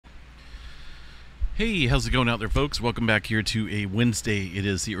Hey, how's it going out there, folks? Welcome back here to a Wednesday. It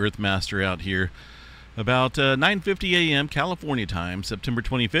is the Earthmaster out here. About 9:50 a.m. California time, September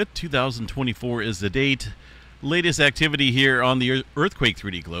 25th, 2024 is the date. Latest activity here on the Earthquake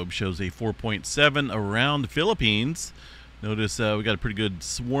 3D globe shows a 4.7 around the Philippines. Notice we got a pretty good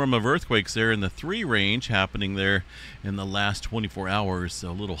swarm of earthquakes there in the 3 range happening there in the last 24 hours.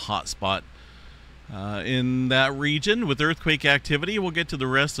 So a little hot spot in that region with earthquake activity. We'll get to the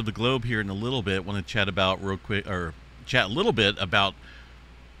rest of the globe here in a little bit. Want to chat about real quick, or chat a little bit about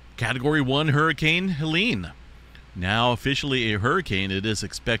Category 1 Hurricane Helene. Now officially a hurricane, it is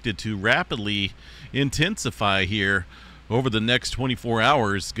expected to rapidly intensify here over the next 24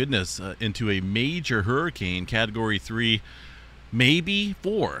 hours. Goodness, into a major hurricane, Category 3, maybe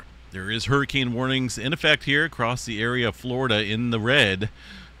 4. There is hurricane warnings in effect here across the area of Florida in the red.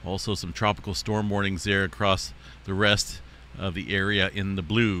 Also some tropical storm warnings there across the rest of the area in the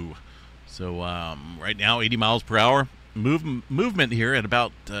blue. So right now 80 miles per hour. Movement here at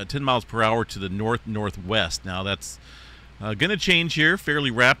about 10 miles per hour to the north-northwest. Now that's going to change here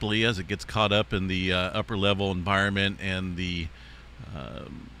fairly rapidly as it gets caught up in the upper level environment and the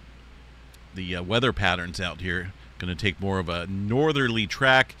weather patterns out here. Going to take more of a northerly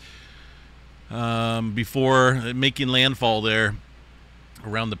track before making landfall there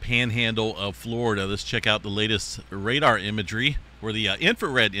around the panhandle of Florida. Let's check out the latest radar imagery, or the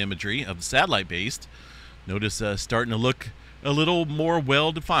infrared imagery of the satellite-based. Notice starting to look a little more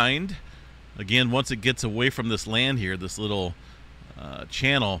well-defined. Again, once it gets away from this land here, this little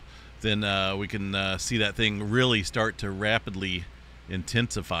channel, then we can see that thing really start to rapidly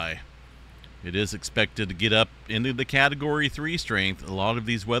intensify. It is expected to get up into the Category 3 strength. A lot of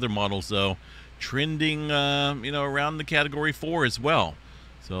these weather models, though, trending around the Category 4 as well.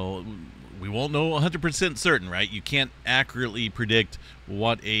 So we won't know 100% certain, right? You can't accurately predict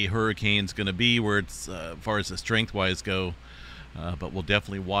what a hurricane's going to be, where it's as far as the strength-wise go, but we'll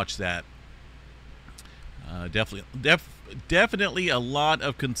definitely watch that. Definitely a lot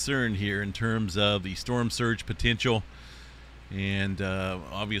of concern here in terms of the storm surge potential, and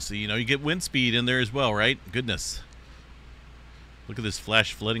obviously, you get wind speed in there as well, right? Goodness. Look at this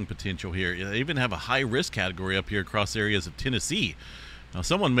flash flooding potential here. They even have a high-risk category up here across areas of Tennessee. Now,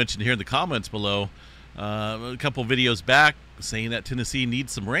 someone mentioned here in the comments below a couple videos back saying that Tennessee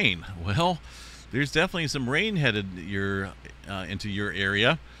needs some rain. Well, there's definitely some rain headed into your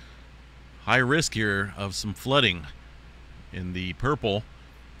area. High risk here of some flooding in the purple,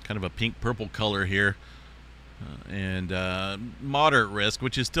 kind of a pink-purple color here, and moderate risk,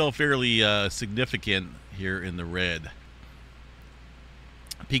 which is still fairly significant here in the red.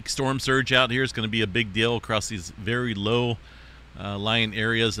 Peak storm surge out here is going to be a big deal across these very low lying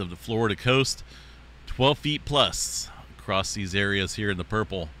areas of the Florida coast. 12 feet plus across these areas here in the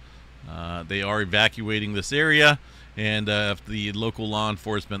purple. They are evacuating this area, and if the local law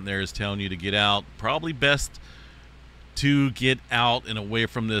enforcement there is telling you to get out, probably best to get out and away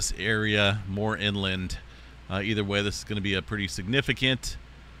from this area, more inland. Either way, this is going to be a pretty significant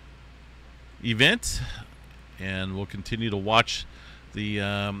event, and we'll continue to watch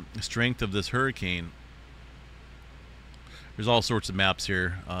the strength of this hurricane. There's all sorts of maps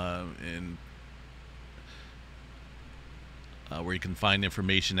here where you can find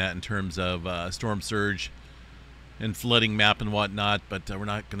information at in terms of storm surge and flooding map and whatnot, but we're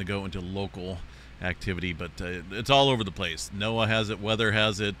not going to go into local activity, but it's all over the place. NOAA has it, weather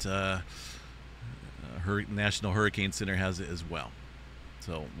has it, National Hurricane Center has it as well.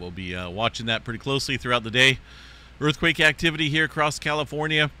 So we'll be watching that pretty closely throughout the day. Earthquake activity here across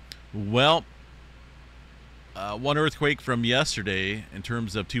California. Well, one earthquake from yesterday in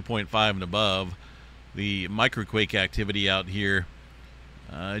terms of 2.5 and above. The microquake activity out here,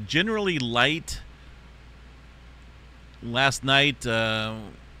 generally light. Last night, and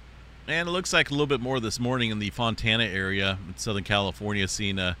it looks like a little bit more this morning in the Fontana area in Southern California,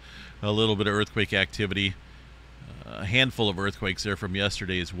 seeing a little bit of earthquake activity. A handful of earthquakes there from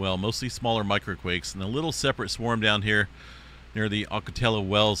yesterday as well, mostly smaller microquakes, and a little separate swarm down here near the Ocotelo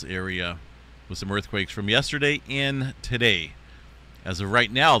Wells area with some earthquakes from yesterday and today. As of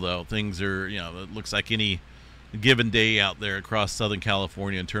right now, though, things are, it looks like any given day out there across Southern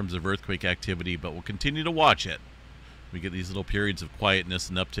California in terms of earthquake activity, but we'll continue to watch it. We get these little periods of quietness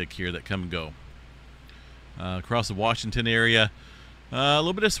and uptick here that come and go. Across the Washington area, a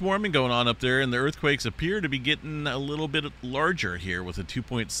little bit of swarming going on up there, and the earthquakes appear to be getting a little bit larger here with a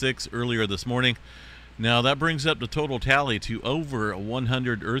 2.6 earlier this morning. Now, that brings up the total tally to over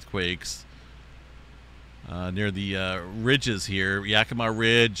 100 earthquakes near the ridges here. Yakima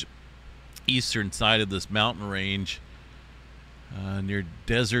Ridge, eastern side of this mountain range, near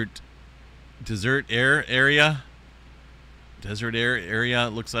Desert desert air area. Desert air area,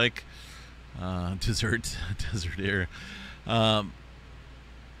 it looks like. Desert air.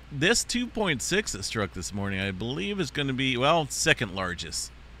 This 2.6 that struck this morning, I believe, is going to be, well, second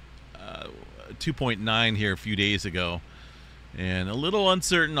largest. 2.9 here a few days ago. And a little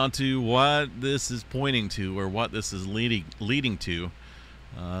uncertain onto what this is pointing to or what this is leading to.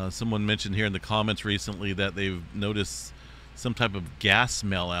 Someone mentioned here in the comments recently that they've noticed some type of gas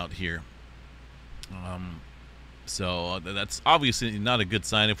smell out here. So that's obviously not a good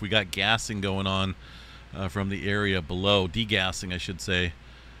sign if we got gassing going on from the area below. Degassing, I should say.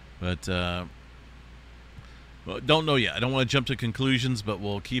 But well, don't know yet. I don't want to jump to conclusions, but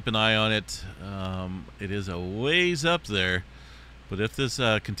we'll keep an eye on it. It is a ways up there. But if this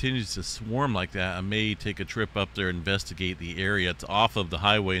continues to swarm like that, I may take a trip up there and investigate the area. It's off of the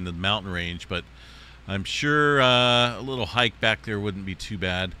highway in the mountain range, but I'm sure a little hike back there wouldn't be too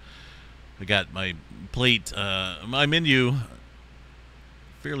bad. I got my plate, my menu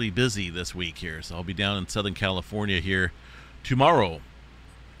fairly busy this week here, so I'll be down in Southern California here tomorrow,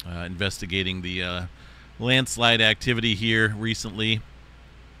 investigating the landslide activity here recently,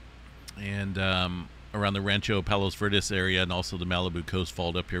 and around the Rancho Palos Verdes area, and also the Malibu Coast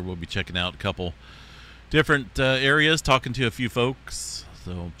Fault up here. We'll be checking out a couple different areas, talking to a few folks,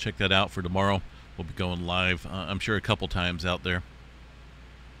 so check that out for tomorrow. We'll be going live, I'm sure, a couple times out there,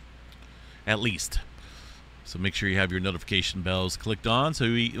 at least. So make sure you have your notification bells clicked on so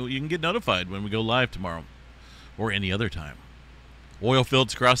you can get notified when we go live tomorrow or any other time. Oil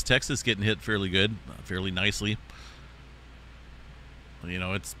fields across Texas getting hit fairly good, fairly nicely. You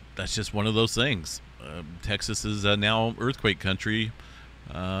know, that's just one of those things. Texas is now earthquake country.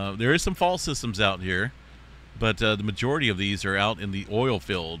 There is some fault systems out here, but the majority of these are out in the oil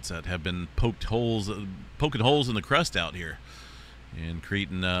fields that have been poking holes in the crust out here, and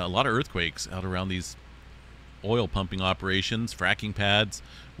creating a lot of earthquakes out around these oil pumping operations, fracking pads,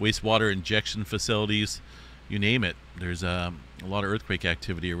 wastewater injection facilities, you name it. There's a lot of earthquake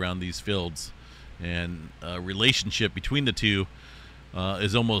activity around these fields, and a relationship between the two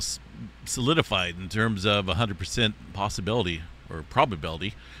is almost solidified in terms of 100% possibility or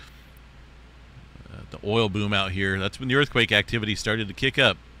probability. The oil boom out here, that's when the earthquake activity started to kick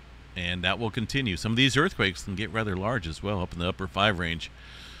up, and that will continue. Some of these earthquakes can get rather large as well, up in the upper 5 range.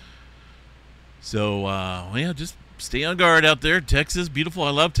 So, yeah, just stay on guard out there. Texas, beautiful.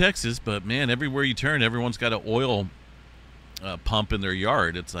 I love Texas, but, man, everywhere you turn, everyone's got an oil pump in their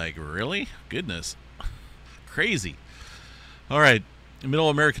yard. It's like, really? Goodness. Crazy. All right, Middle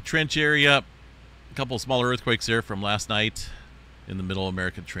America Trench area. A couple of smaller earthquakes there from last night in the Middle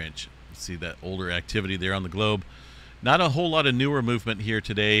America Trench. See that older activity there on the globe. Not a whole lot of newer movement here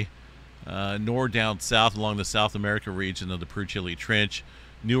today, nor down south along the South America region of the Peru-Chile Trench.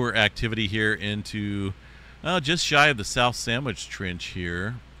 Newer activity here into just shy of the South Sandwich Trench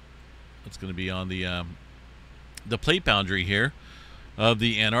here. That's going to be on the plate boundary here of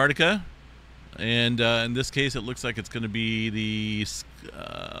the Antarctica. And in this case, it looks like it's going to be the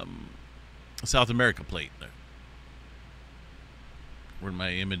South America plate. Where'd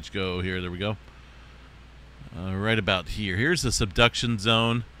my image go here? There we go. Right about here. Here's the subduction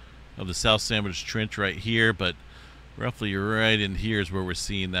zone of the South Sandwich Trench right here, but roughly right in here is where we're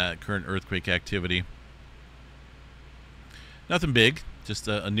seeing that current earthquake activity. Nothing big, just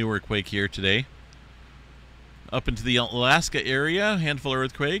a newer quake here today. Up into the Alaska area, handful of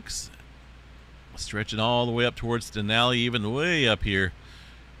earthquakes. Stretching all the way up towards Denali, even way up here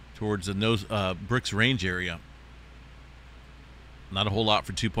towards the Brooks Range area. Not a whole lot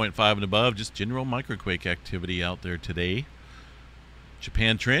for 2.5 and above, just general microquake activity out there today.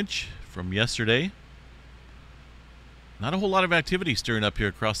 Japan Trench from yesterday. Not a whole lot of activity stirring up here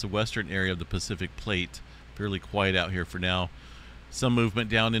across the western area of the Pacific Plate. Fairly quiet out here for now. Some movement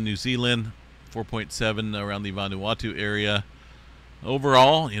down in New Zealand, 4.7 around the Vanuatu area.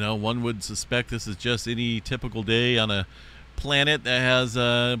 Overall, you know, one would suspect this is just any typical day on a planet that has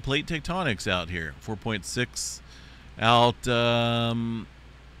plate tectonics out here. 4.6 out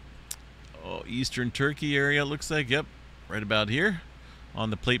eastern Turkey area, looks like. Yep, right about here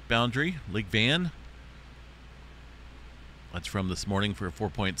on the plate boundary. Lake Van. That's from this morning for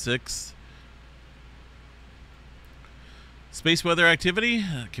 4.6. Space weather activity.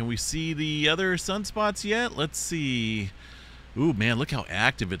 Can we see the other sunspots yet? Let's see. Ooh, man, look how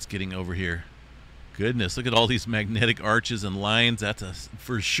active it's getting over here. Goodness, look at all these magnetic arches and lines. That's a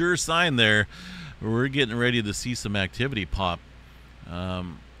for sure sign there. We're getting ready to see some activity pop.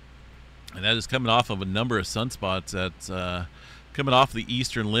 And that is coming off of a number of sunspots that's coming off the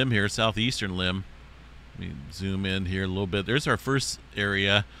eastern limb here, southeastern limb. Let me zoom in here a little bit. There's our first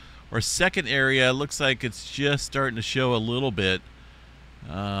area Our second area looks like it's just starting to show a little bit.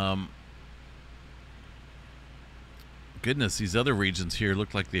 Goodness, these other regions here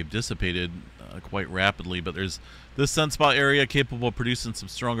look like they've dissipated quite rapidly, but there's this sunspot area capable of producing some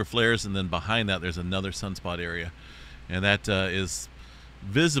stronger flares, and then behind that there's another sunspot area, and that is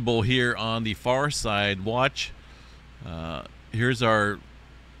visible here on the far side. Watch. Here's our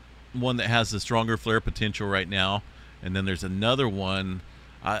one that has the stronger flare potential right now, and then there's another one.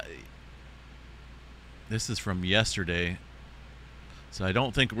 This is from yesterday, so I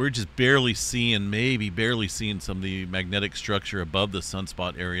don't think we're just barely seeing, maybe barely seeing some of the magnetic structure above the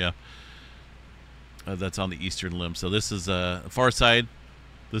sunspot area that's on the eastern limb. So this is far side.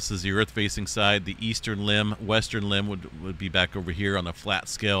 This is the Earth-facing side. The eastern limb, western limb would be back over here on a flat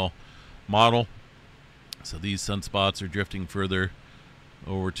scale model. So these sunspots are drifting further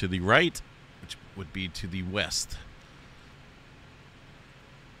over to the right, which would be to the west.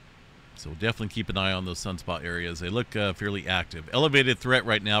 So definitely keep an eye on those sunspot areas. They look fairly active. Elevated threat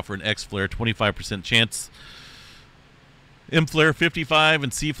right now for an X flare, 25% chance. M flare 55,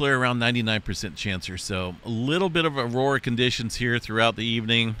 and C flare around 99% chance or so. A little bit of aurora conditions here throughout the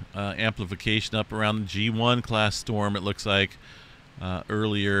evening. Amplification up around the G1 class storm, it looks like,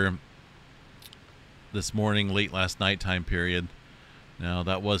 earlier this morning, late last night time period. Now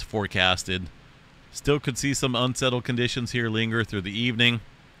that was forecasted. Still could see some unsettled conditions here linger through the evening,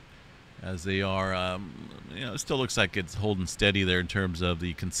 as they are, it still looks like it's holding steady there in terms of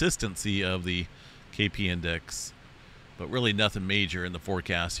the consistency of the KP index, but really nothing major in the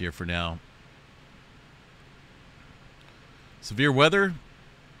forecast here for now. Severe weather.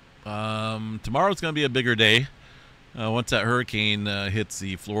 Tomorrow's going to be a bigger day. Once that hurricane hits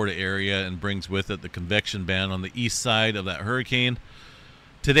the Florida area and brings with it the convection band on the east side of that hurricane.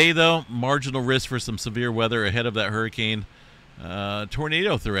 Today, though, marginal risk for some severe weather ahead of that hurricane.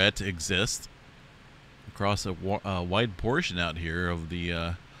 Tornado threat exists across a wide portion out here of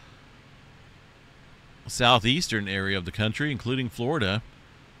the southeastern area of the country, including Florida.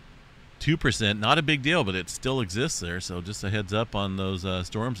 2%, not a big deal, but it still exists there, so just a heads up on those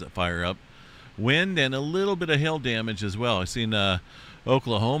storms that fire up. Wind and a little bit of hail damage as well. I've seen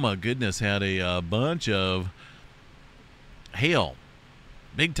Oklahoma, goodness, had a bunch of hail,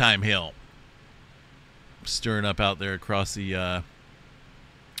 big time hail, stirring up out there across the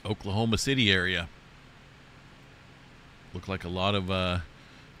Oklahoma City area. Looked like a lot of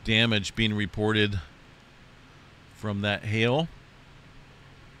damage being reported from that hail.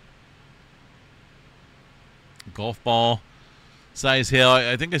 Golf ball size hail.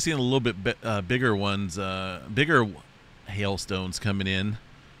 I think I've seen a little bit bigger ones, bigger hailstones coming in.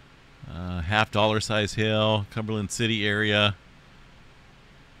 $50 size hail, Cumberland City area.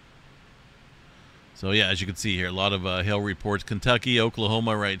 So yeah, as you can see here, a lot of hail reports. Kentucky,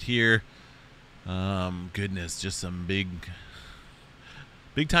 Oklahoma right here. Goodness, just some big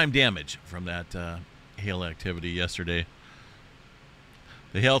time damage from that hail activity yesterday.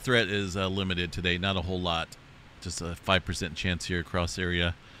 The hail threat is limited today, not a whole lot. Just a 5% chance here across the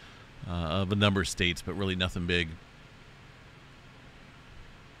area of a number of states, but really nothing big.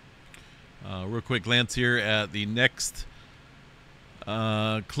 Real quick glance here at the next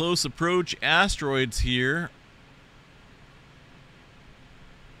close approach asteroids here.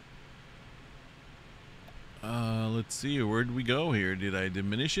 Let's see, where did we go here? Did I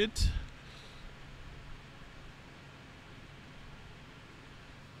diminish it?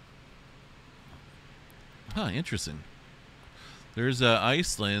 Huh, interesting. There's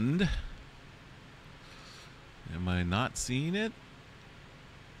Iceland. Am I not seeing it?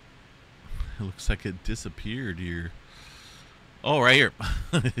 It looks like it disappeared here. Oh, right here.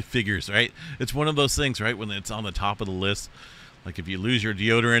 It figures, right? It's one of those things, right? When it's on the top of the list. Like if you lose your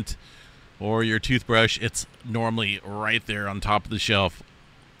deodorant or your toothbrush, it's normally right there on top of the shelf.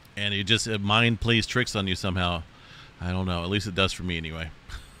 And it just, mind plays tricks on you somehow. I don't know. At least it does for me anyway.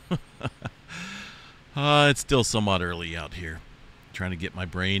 It's still somewhat early out here. Trying to get my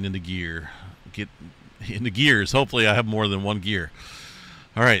brain into gear. Get into gears. Hopefully I have more than one gear.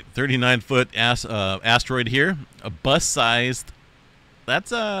 All right, 39-foot asteroid here. A bus-sized.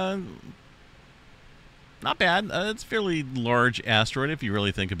 That's not bad. It's a fairly large asteroid if you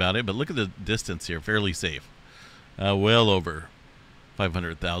really think about it. But look at the distance here. Fairly safe. Well over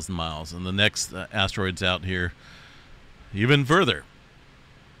 500,000 miles. And the next asteroid's out here even further.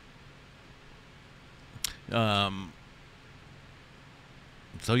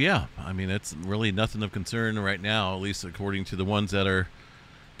 So yeah, I mean, it's really nothing of concern right now, at least according to the ones that are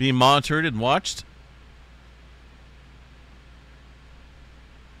being monitored and watched.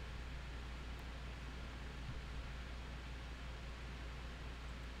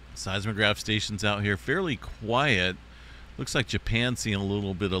 Seismograph stations out here fairly quiet. Looks like Japan's seeing a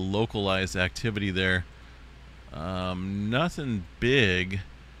little bit of localized activity there. Nothing big.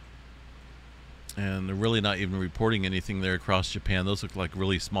 And they're really not even reporting anything there across Japan. Those look like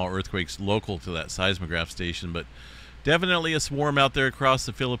really small earthquakes local to that seismograph station. But definitely a swarm out there across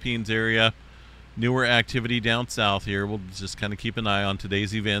the Philippines area. Newer activity down south here. We'll just kind of keep an eye on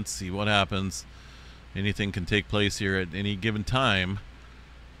today's events, see what happens. Anything can take place here at any given time.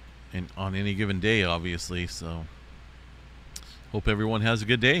 And on any given day, obviously. So hope everyone has a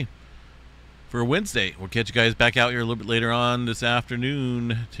good day for Wednesday. We'll catch you guys back out here a little bit later on this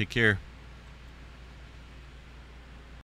afternoon. Take care.